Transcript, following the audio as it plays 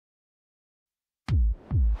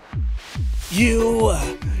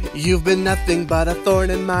You've been nothing but a thorn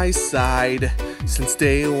in my side since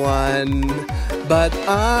day one. But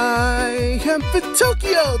I am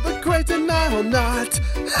Tokyo, the great, and I will not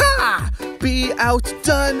be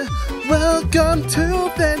outdone. Welcome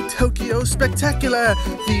to Tokyo Spectacular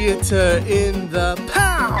Theater in the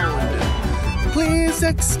Pound. Please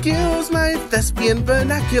excuse my thespian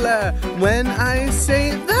vernacular when I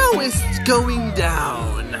say thou ist going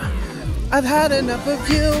down. I've had enough of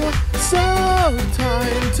you, so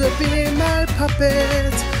time to be my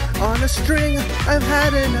puppet on a string. I've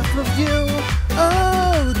had enough of you.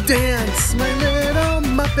 Oh, dance, my little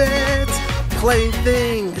Muppet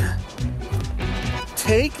plaything.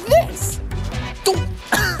 Take this.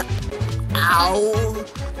 Ow.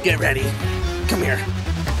 Get ready. Come here.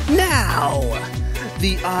 Now,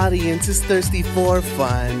 the audience is thirsty for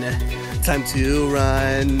fun. Time to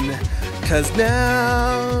run. 'Cause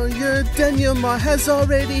now your denouement has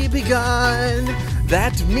already begun.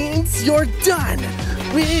 That means you're done.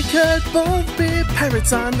 We could both be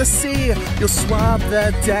pirates on the sea. You'll swab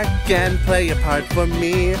the deck and play a part for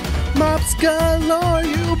me. Mops galore,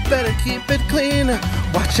 you better keep it clean.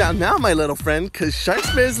 Watch out now, my little friend, 'cause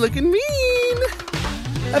Shark's looking mean.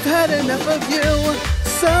 I've had enough of you,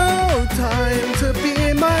 so time to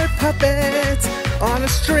be my puppet on a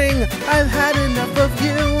string. I've had enough of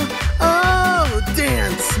you. Oh,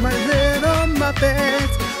 dance, my little Muppet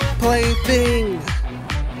plaything.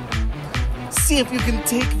 See if you can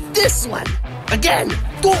take this one again.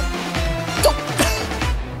 Go.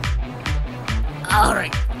 All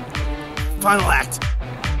right, final act.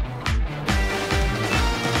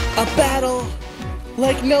 A battle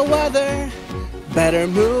like no other. Better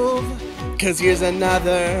move, 'cause here's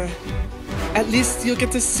another. At least you'll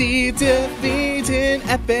get to see defeat in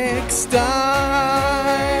epic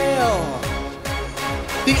style.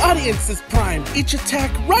 The audience is primed, each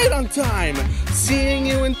attack right on time. Seeing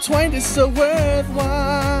you entwined is so worthwhile.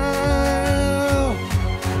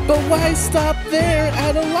 But why stop there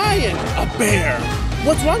at a lion, a bear?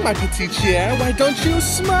 What's wrong, my petite chair? Why don't you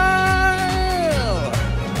smile?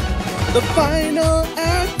 The final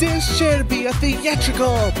act is sure to be a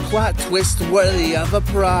theatrical plot twist worthy of a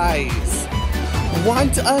prize.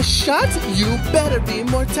 Want a shot? You better be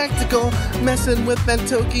more tactical. Messing with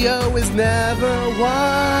Tokyo is never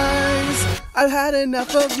wise. I've had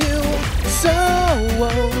enough of you, so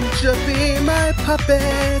won't you be my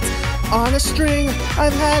puppet on a string?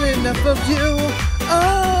 I've had enough of you.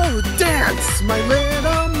 Oh, dance, my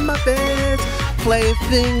little Muppet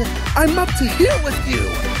plaything. I'm up to here with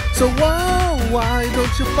you. So why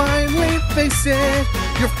don't you finally face it?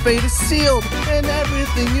 Your fate is sealed, and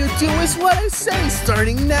everything you do is what I say.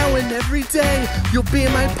 Starting now and every day, you'll be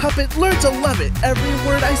my puppet. Learn to love it. Every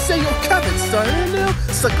word I say, you'll covet. Start anew,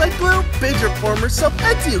 stuck like glue. Bid your former self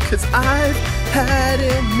adieu, 'cause I've had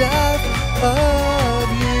enough. Oh.